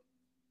pick it up.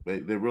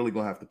 They're really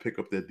gonna have to pick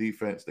up their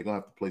defense. They're gonna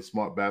have to play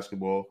smart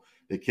basketball.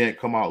 They can't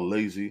come out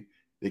lazy.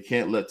 They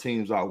can't let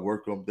teams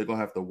outwork them. They're gonna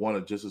have to want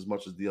it just as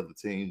much as the other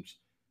teams.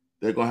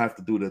 They're gonna have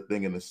to do their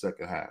thing in the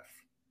second half.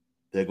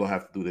 They're gonna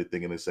have to do their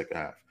thing in the second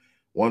half.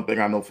 One thing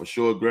I know for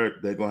sure, Greg,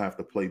 they're gonna have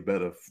to play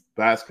better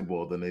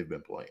basketball than they've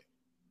been playing.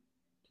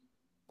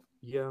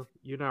 Yeah,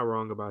 you're not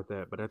wrong about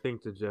that. But I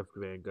think to Jeff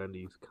Van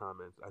Gundy's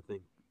comments, I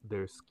think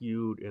they're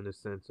skewed in the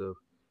sense of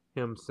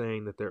him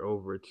saying that they're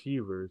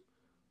overachievers,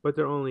 but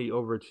they're only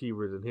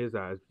overachievers in his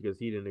eyes because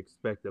he didn't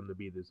expect them to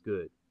be this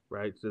good,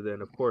 right? So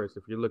then, of course,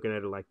 if you're looking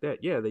at it like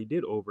that, yeah, they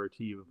did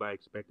overachieve if I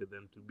expected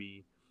them to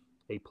be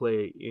a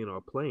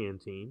playing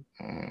team.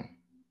 Mm.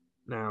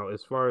 Now,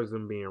 as far as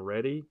them being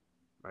ready,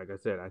 like I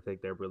said, I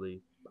think that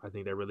really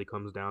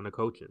comes down to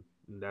coaching.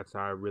 And that's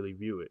how I really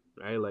view it,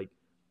 right? Like,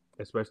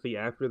 especially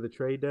after the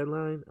trade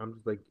deadline, I'm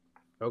just like,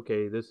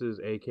 okay, this is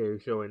AK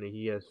showing that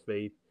he has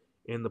faith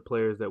in the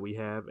players that we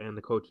have and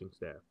the coaching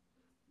staff.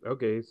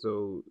 Okay,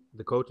 so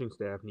the coaching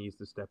staff needs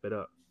to step it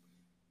up,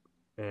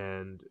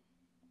 and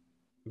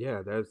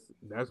yeah,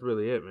 that's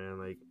really it, man.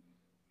 Like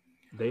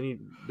they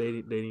need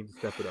to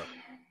step it up.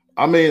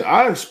 I mean,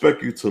 I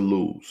expect you to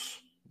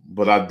lose,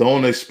 but I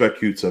don't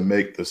expect you to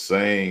make the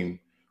same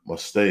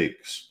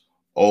mistakes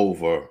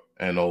over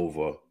and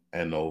over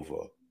and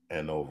over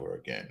and over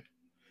again.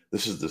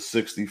 This is the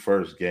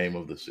 61st game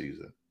of the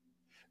season.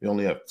 You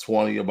only have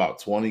about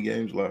 20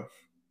 games left.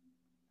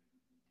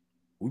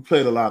 We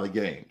played a lot of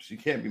games. You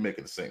can't be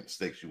making the same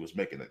mistakes you was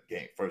making at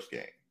first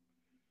game.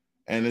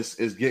 And it's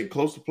getting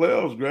close to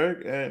playoffs,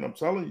 Greg. And I'm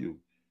telling you,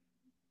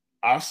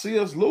 I see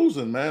us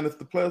losing, man. If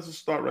the playoffs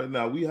start right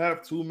now, we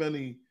have too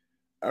many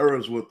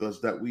errors with us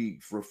that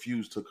we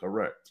refuse to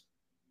correct.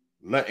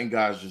 Letting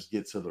guys just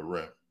get to the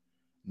rim,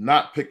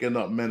 not picking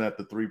up men at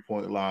the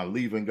 3-point line,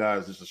 leaving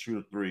guys just to shoot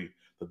a three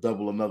to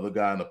double another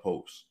guy in the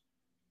post.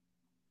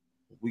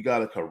 We got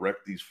to correct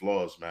these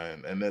flaws,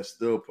 man. And they're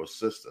still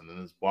persistent, and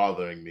it's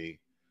bothering me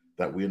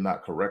that we're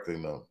not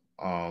correcting them.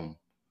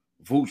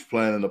 Vooch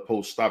playing in the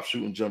post, stop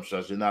shooting jump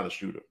shots. You're not a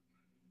shooter.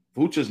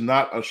 Vooch is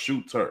not a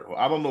shooter.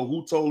 I don't know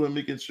who told him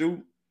he can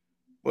shoot,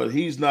 but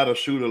he's not a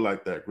shooter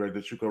like that, Greg,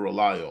 that you can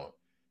rely on.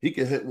 He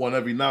can hit one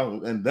every now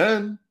and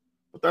then,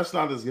 but that's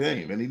not his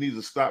game. And he needs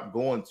to stop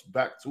going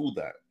back to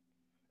that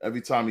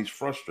every time he's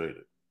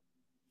frustrated.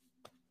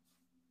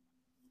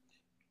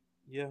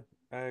 Yeah,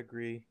 I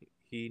agree.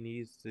 He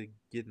needs to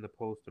get in the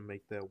post and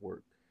make that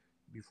work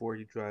before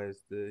he tries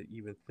to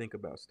even think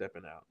about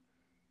stepping out.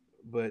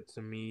 But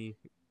to me,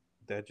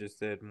 that just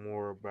said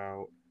more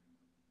about.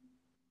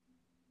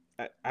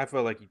 I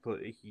felt like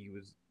he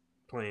was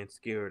playing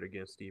scared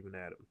against Steven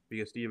Adams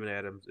because Steven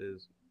Adams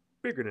is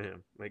bigger than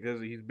him. Like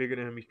he's bigger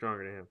than him, he's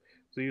stronger than him.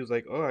 So he was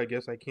like, "Oh, I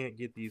guess I can't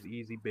get these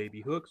easy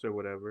baby hooks or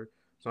whatever,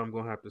 so I'm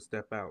gonna have to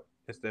step out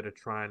instead of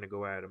trying to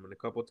go at him." And a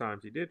couple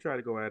times he did try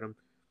to go at him,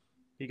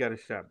 he got a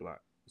shot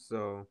blocked.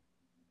 So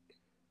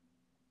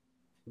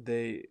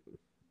they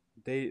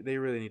they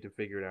really need to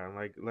figure it out.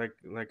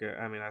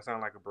 I mean, I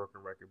sound like a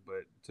broken record,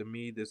 but to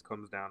me, this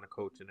comes down to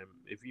coaching. And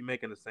if you're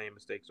making the same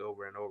mistakes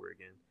over and over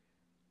again,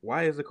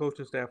 why is the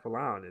coaching staff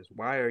allowing this?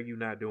 Why are you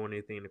not doing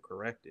anything to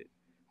correct it?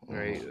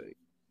 Right.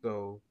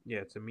 So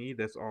yeah, to me,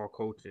 that's all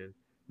coaching.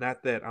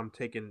 Not that I'm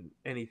taking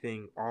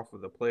anything off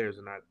of the players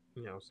and not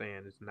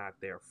saying it's not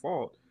their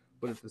fault,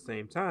 but at the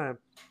same time,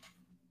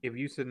 if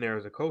you sitting there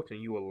as a coach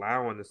and you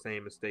allowing the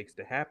same mistakes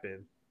to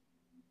happen,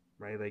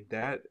 right? Like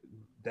that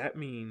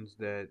means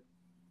that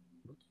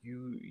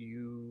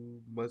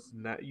you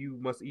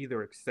must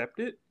either accept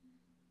it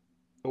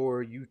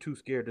or you too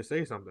scared to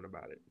say something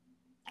about it.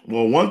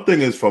 Well, one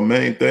thing is for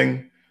main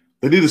thing,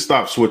 they need to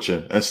stop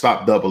switching and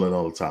stop doubling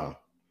all the time.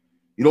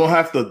 You don't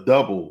have to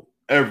double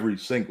every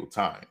single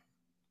time.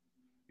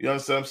 You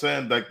understand what I'm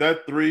saying? Like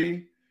that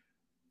three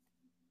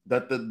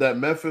that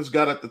Memphis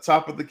got at the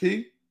top of the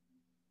key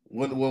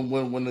when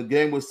the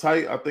game was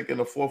tight. I think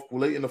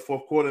late in the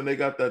fourth quarter, and they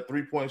got that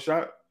 3-point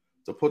shot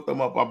to put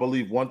them up. I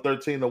believe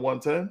 113 to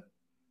 110.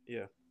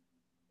 Yeah.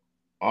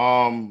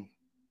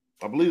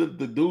 I believe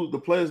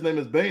the player's name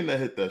is Bain that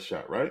hit that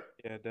shot, right?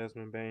 Yeah,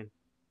 Desmond Bain.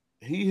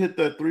 He hit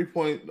that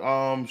 3-point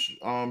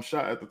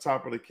shot at the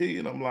top of the key,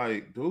 and I'm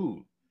like,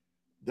 dude,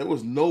 there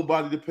was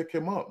nobody to pick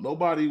him up.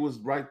 Nobody was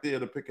right there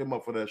to pick him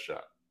up for that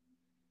shot.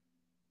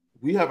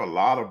 We have a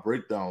lot of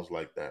breakdowns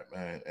like that,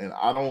 man, and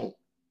I don't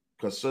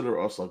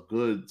consider us a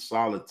good,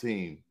 solid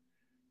team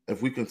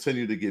if we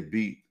continue to get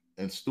beat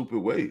in stupid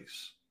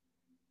ways.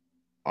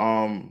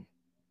 I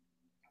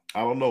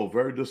don't know.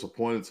 Very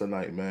disappointed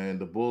tonight, man.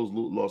 The Bulls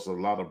lost a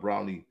lot of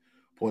brownie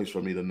points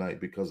for me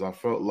tonight because I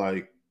felt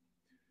like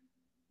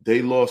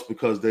they lost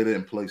because they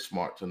didn't play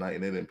smart tonight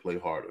and they didn't play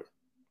harder.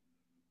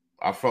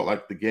 I felt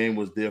like the game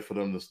was there for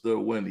them to still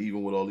win,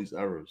 even with all these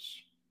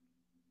errors.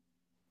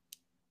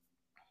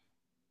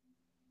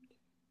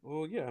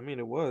 Well, yeah, I mean,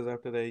 it was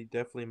after they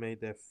definitely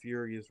made that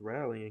furious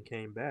rally and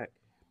came back.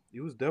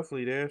 It was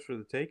definitely theirs for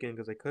the taking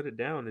because they cut it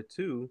down to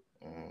two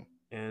Mhm.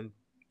 and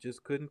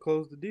just couldn't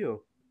close the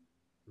deal.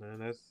 Man,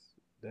 that's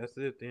it.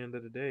 At the end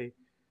of the day,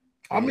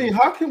 I they mean,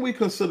 just. how can we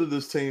consider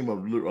this team a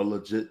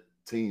legit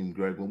team,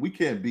 Greg, when we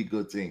can't beat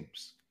good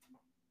teams?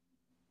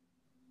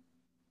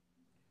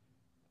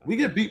 I We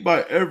get mean, beat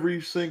by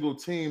every single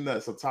team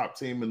that's a top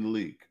team in the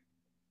league.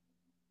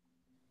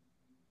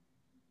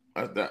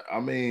 I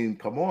mean,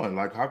 come on.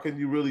 Like, how can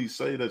you really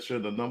say that you're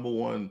the number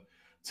one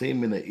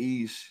team in the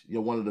East?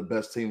 You're one of the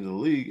best teams in the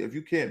league if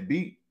you can't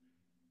beat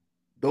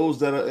those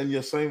that are in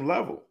your same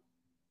level.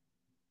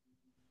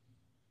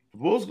 The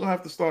Bulls gonna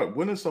have to start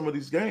winning some of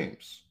these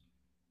games.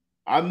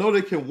 I know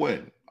they can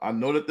win. I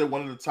know that they're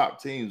one of the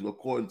top teams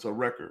according to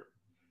record.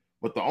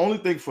 But the only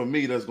thing for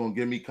me that's gonna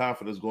give me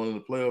confidence going into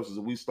the playoffs is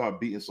if we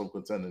start beating some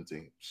contending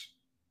teams.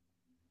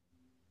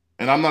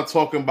 And I'm not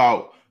talking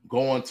about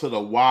going to the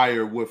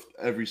wire with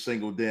every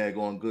single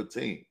daggone good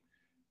team.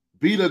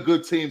 Beat a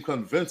good team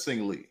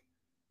convincingly.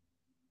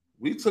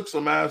 We took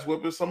some ass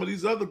whipping. Some of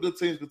these other good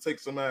teams could take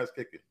some ass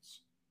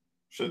kickings.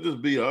 Shouldn't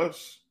just be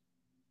us.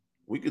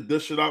 We could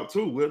dish it out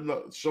too.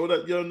 Show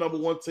that you're number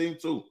one team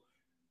too.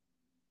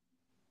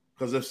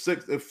 Because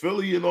if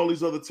Philly and all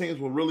these other teams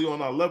were really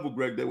on our level,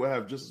 Greg, they would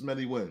have just as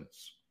many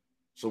wins.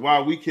 So why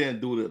we can't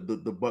do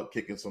the butt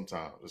kicking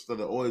sometimes instead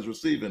of always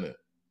receiving it?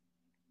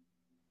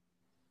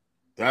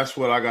 That's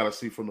what I got to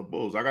see from the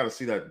Bulls. I got to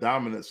see that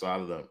dominant side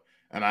of them.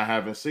 And I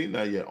haven't seen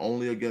that yet,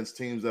 only against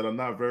teams that are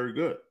not very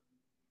good.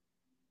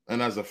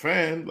 And as a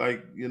fan,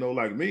 like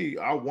me,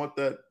 I want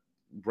that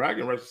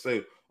bragging rights to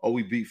say, oh,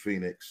 we beat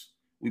Phoenix.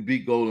 We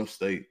beat Golden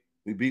State.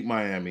 We beat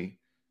Miami.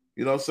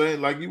 You know what I'm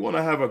saying? Like, you want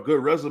to have a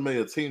good resume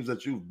of teams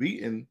that you've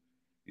beaten,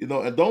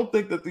 and don't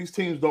think that these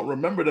teams don't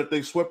remember that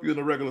they swept you in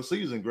the regular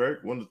season, Greg,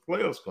 when the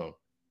playoffs come.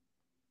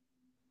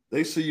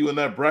 They see you in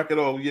that bracket.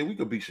 Oh, yeah, we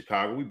could beat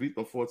Chicago. We beat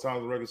them 4 times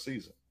in the regular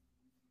season.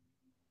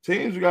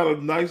 Teams got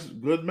a nice,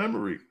 good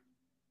memory.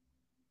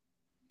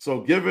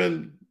 So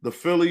given the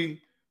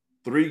Philly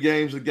 3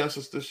 games against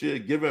us this year,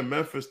 given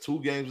Memphis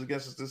 2 games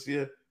against us this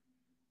year,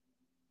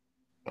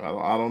 I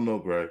don't know,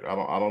 Greg. I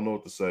don't know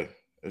what to say.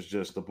 It's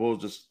just the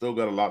Bulls just still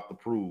got a lot to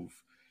prove.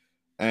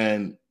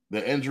 And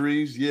the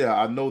injuries, yeah,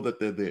 I know that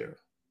they're there.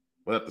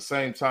 But at the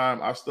same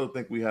time, I still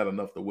think we had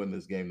enough to win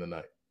this game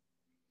tonight.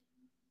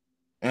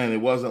 And it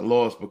wasn't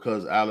lost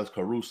because Alex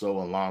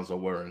Caruso and Lonzo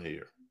weren't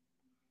here.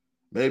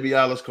 Maybe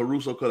Alex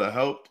Caruso could have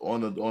helped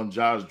on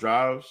Josh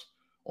drives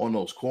on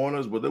those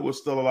corners, but there was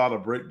still a lot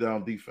of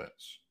breakdown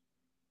defense.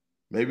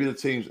 Maybe the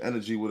team's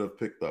energy would have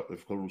picked up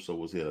if Caruso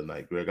was here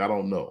tonight, Greg. I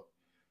don't know.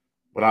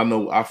 But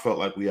I felt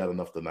like we had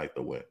enough tonight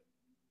to win.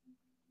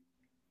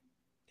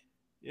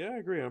 Yeah, I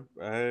agree.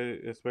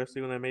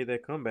 Especially when I made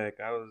that comeback,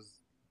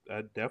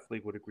 I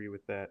definitely would agree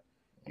with that.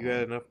 You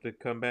had Mm, enough to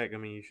come back. I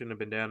mean, you shouldn't have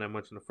been down that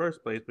much in the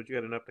first place, but you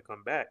had enough to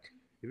come back.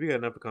 If you got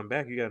enough to come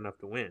back, you got enough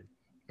to win.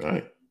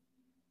 right.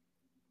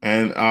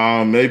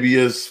 And maybe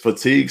it's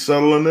fatigue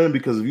settling in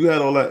because if you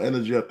had all that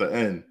energy at the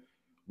end,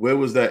 where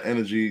was that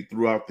energy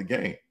throughout the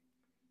game?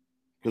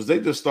 Because they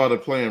just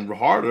started playing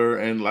harder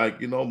and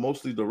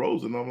mostly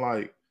DeRozan. I'm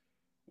like,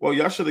 well,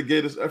 y'all should have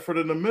gave us effort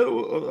in the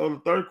middle of the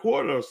third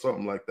quarter or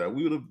something like that.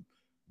 We would have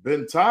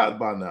been tied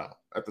by now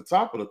at the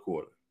top of the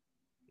quarter.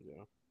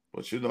 Yeah.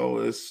 But it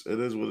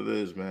is what it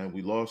is, man.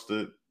 We lost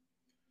it.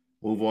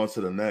 Move on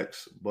to the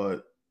next.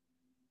 But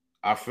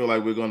I feel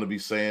like we're going to be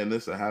saying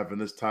this and having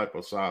this type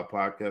of side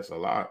podcast a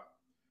lot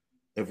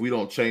if we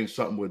don't change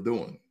something we're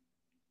doing.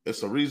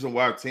 It's the reason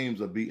why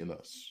teams are beating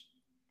us.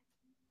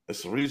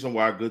 It's the reason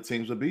why good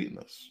teams are beating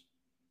us.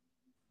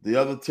 The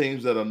other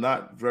teams that are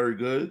not very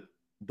good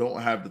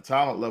don't have the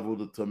talent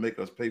level to make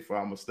us pay for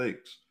our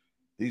mistakes.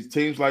 These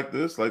teams like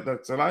this, like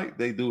that tonight,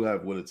 they do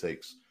have what it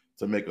takes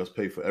to make us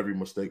pay for every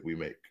mistake we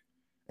make.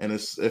 And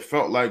it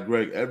felt like,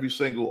 Greg, every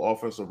single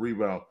defensive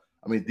rebound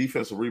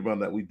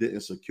that we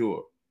didn't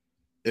secure,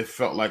 it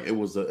felt like it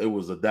was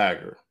a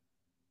dagger.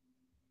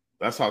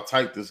 That's how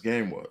tight this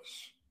game was.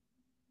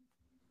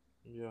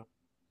 Yeah.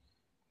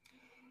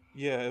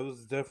 Yeah, it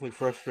was definitely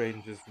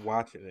frustrating just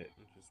watching it,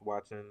 just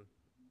watching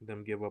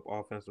them give up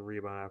offensive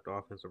rebound after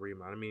offensive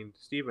rebound. I mean,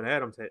 Steven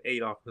Adams had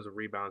 8 offensive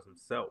rebounds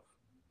himself.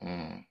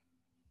 Mm,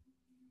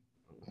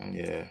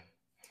 yeah.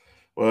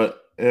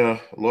 But yeah,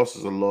 loss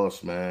is a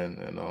loss, man.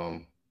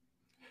 And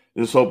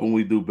just hoping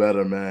we do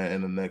better, man,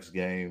 in the next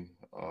game.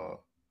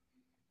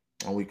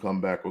 When we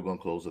come back, we're gonna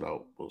close it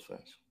out, Bulls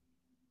fans.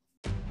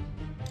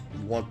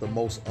 You want the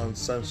most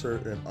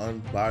uncensored and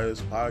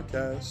unbiased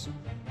podcast?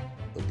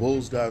 The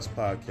Bulls Guys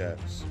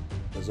Podcast.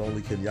 As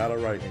only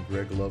Kenyatta Wright and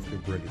Greg Love can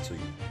bring it to you.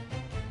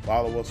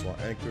 Follow us on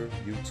Anchor,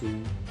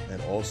 YouTube, and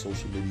all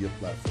social media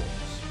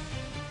platforms.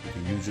 We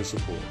can use your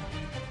support.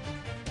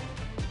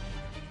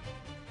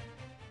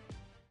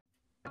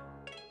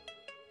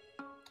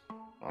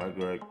 All right,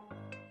 Greg.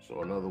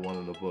 So another one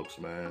in the books,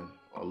 man.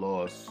 A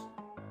loss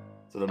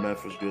to the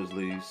Memphis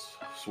Grizzlies,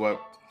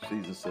 swept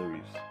season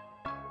series.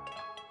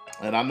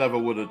 And I never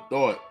would have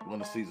thought when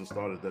the season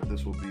started that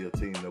this would be a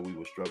team that we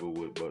would struggle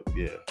with, but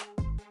yeah,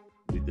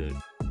 we did.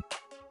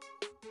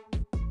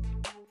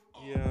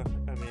 Yeah,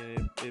 I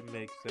mean, it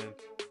makes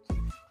sense.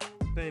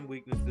 Same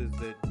weaknesses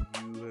that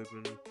you have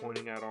been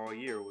pointing out all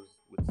year was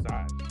with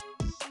size.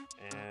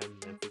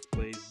 And Memphis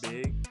plays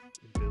big.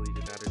 Billy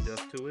did not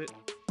adjust to it.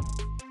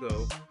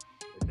 So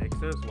it makes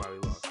sense why we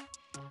lost.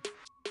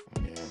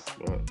 Yeah,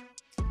 but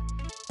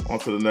on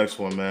to the next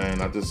one,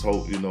 man. I just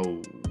hope,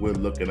 we're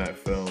looking at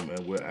film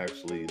and we're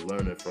actually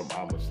learning from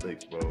our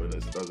mistakes, bro. And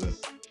it doesn't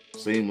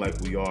seem like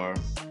we are.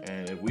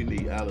 And if we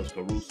need Alex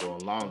Caruso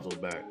and Lonzo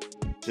back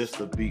just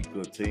to beat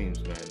good teams,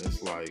 man,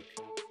 it's like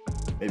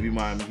maybe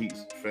Miami Heat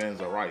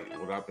fans are right.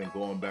 What I've been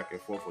going back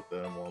and forth with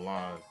them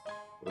online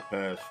for the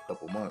past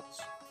couple months.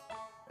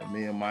 And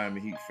me and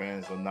Miami Heat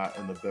fans are not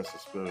in the best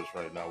of spirits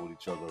right now with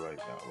each other right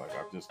now. Like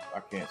I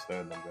can't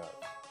stand them guys.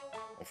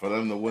 And for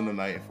them to win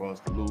tonight and for us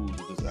to lose,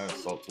 it just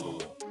adds salt to the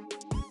wound.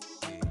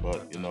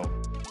 But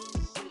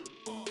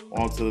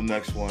on to the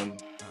next one.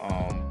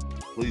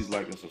 Please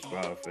like and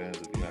subscribe, fans,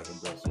 if you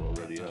haven't done so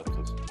already. It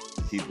helps us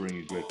keep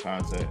bringing you great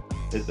content.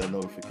 Hit that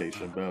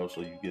notification bell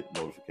so you get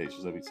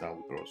notifications every time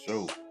we throw a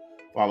show.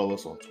 Follow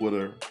us on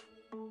Twitter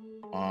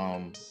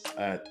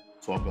at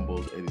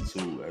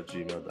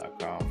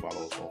talkingbulls82@gmail.com.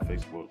 Follow us on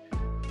Facebook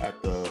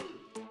at the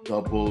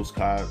Bulls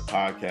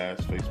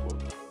Podcast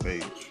Facebook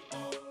page.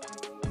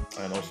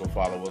 And also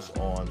follow us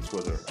on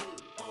Twitter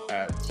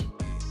at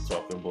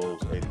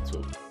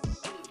talkingbulls82.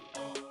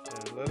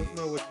 And let us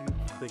know what you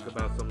think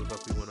about some of the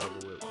stuff we went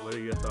over with. What are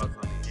your thoughts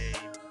on the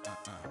game,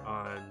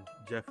 on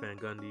Jeff Van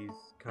Gundy's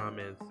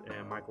comments,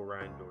 and Michael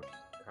Reindorf's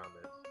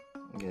comments?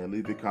 Yeah,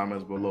 leave your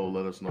comments below.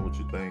 Let us know what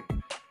you think.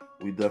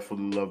 We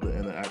definitely love to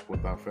interact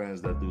with our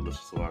fans that do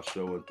listen to our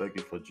show. And thank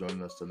you for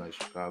joining us tonight,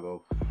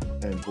 Chicago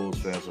and Bulls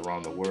fans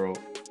around the world.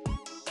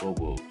 Go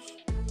Bulls.